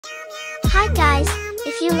Hi guys,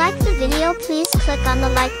 if you like the video please click on the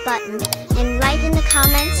like button, and write in the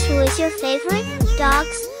comments who is your favorite,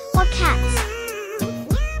 dogs or cats.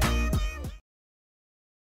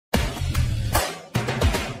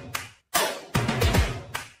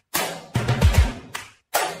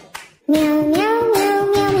 Meow meow.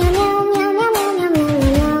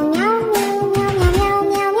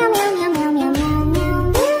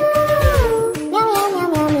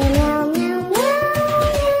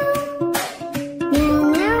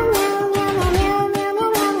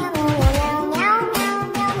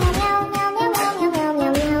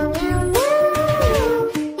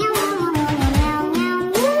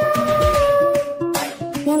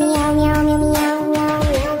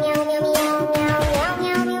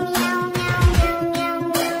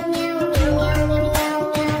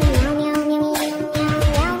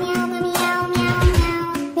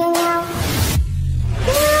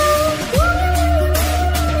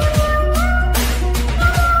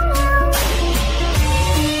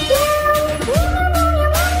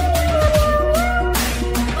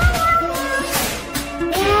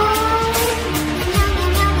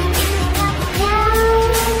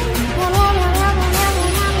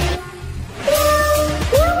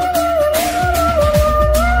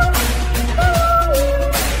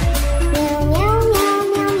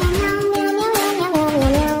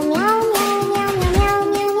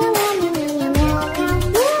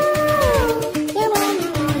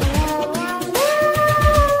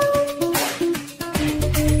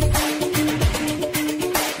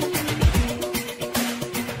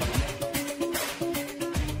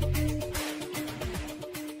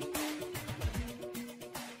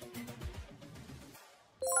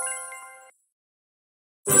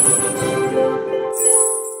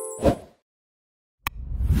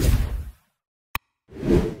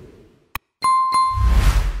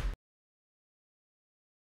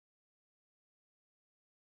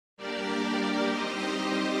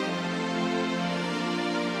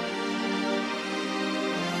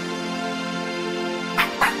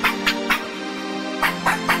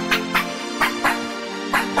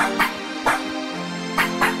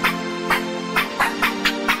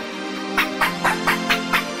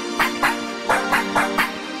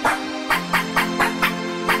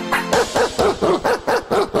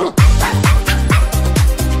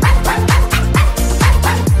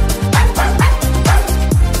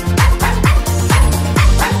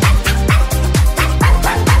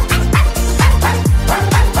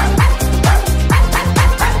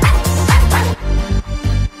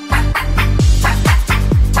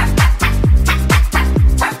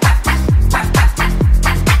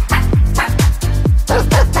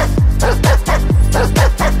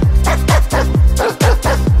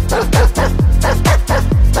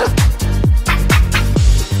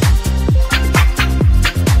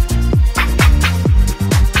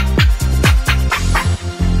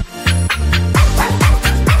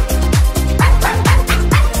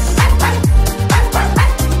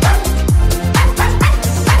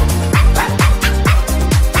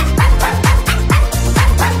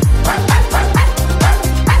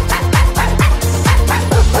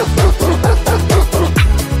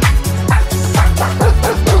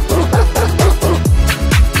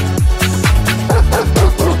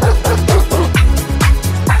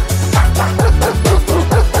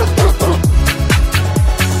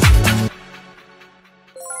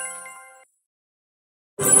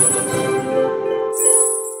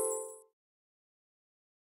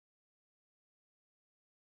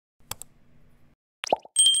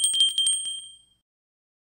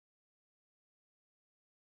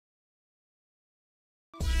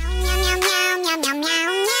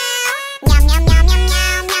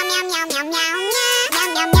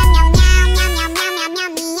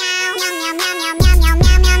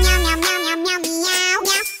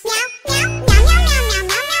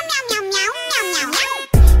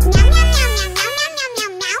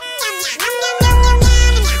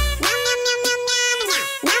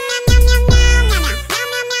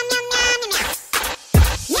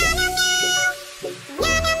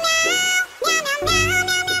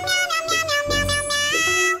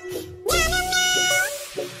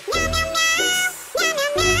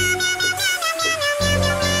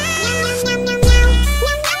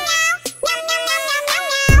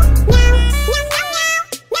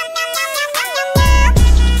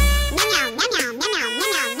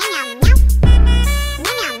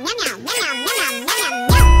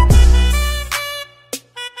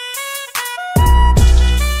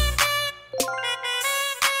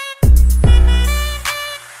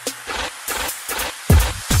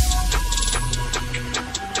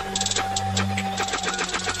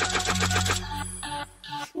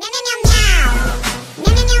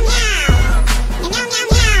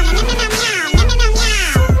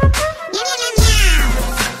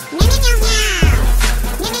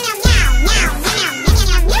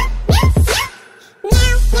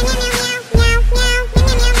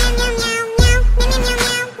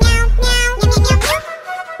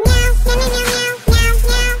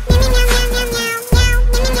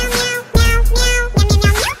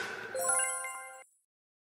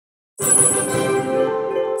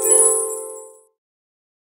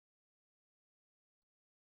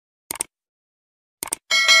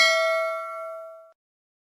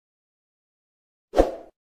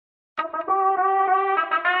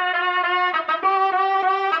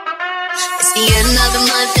 It's the end of the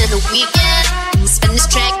month and the weekend. I'ma spend this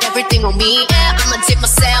track, everything on me, yeah. I'ma tip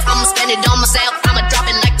myself, I'ma spend it on myself. I'ma drop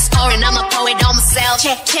it like the score and I'ma pour it on myself.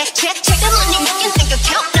 Check the money making think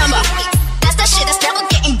account number. That's that shit that's never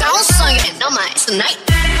getting bounced on you. And no mind, it's the night.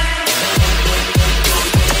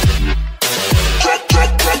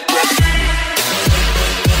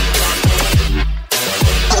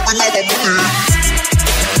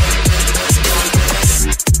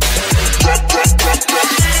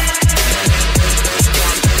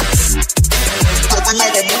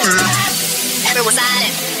 Everyone's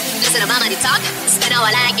silent. Listen to my money talk. Spend how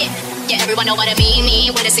I like it. Yeah, everyone know what I mean.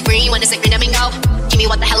 When it's a green, when it's a green, let me go. Give me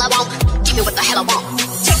what the hell I want. Give me what the hell I want.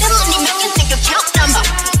 Take the money, make you think account number.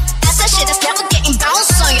 That's that shit that's never getting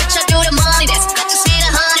bounced on you. Try to do the money this. I just need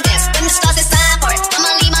 100 this. When the stars decide for it, I'ma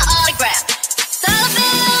leave my autograph. Dollar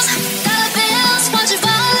bills, won't you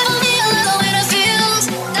fall for me? I love the way that feels.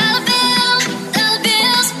 Dollar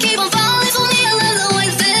bills, keep on falling for me. I love the way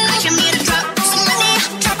it feels. I can need a drop, some money,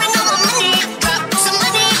 dropping all my money. Drop some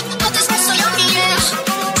money, all this so yummy, yeah.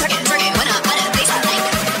 Twerk it, when I put it, face I like.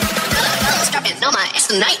 Dollars dropping, no mind, it's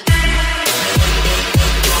the night.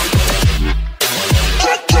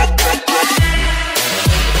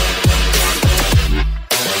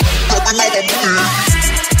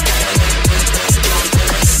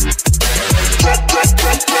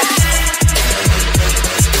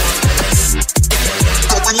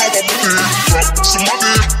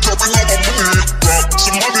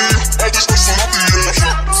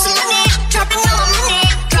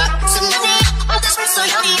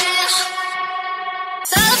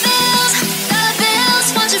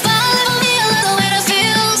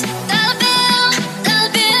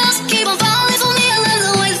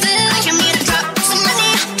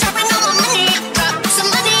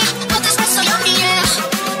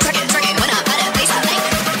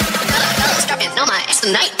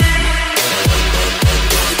 Tonight.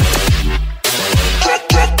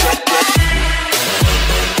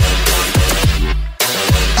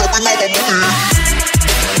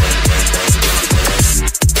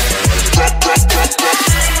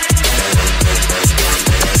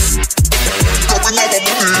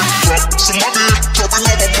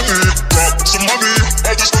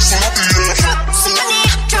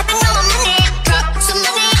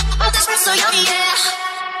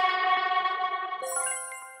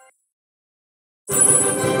 Yeah.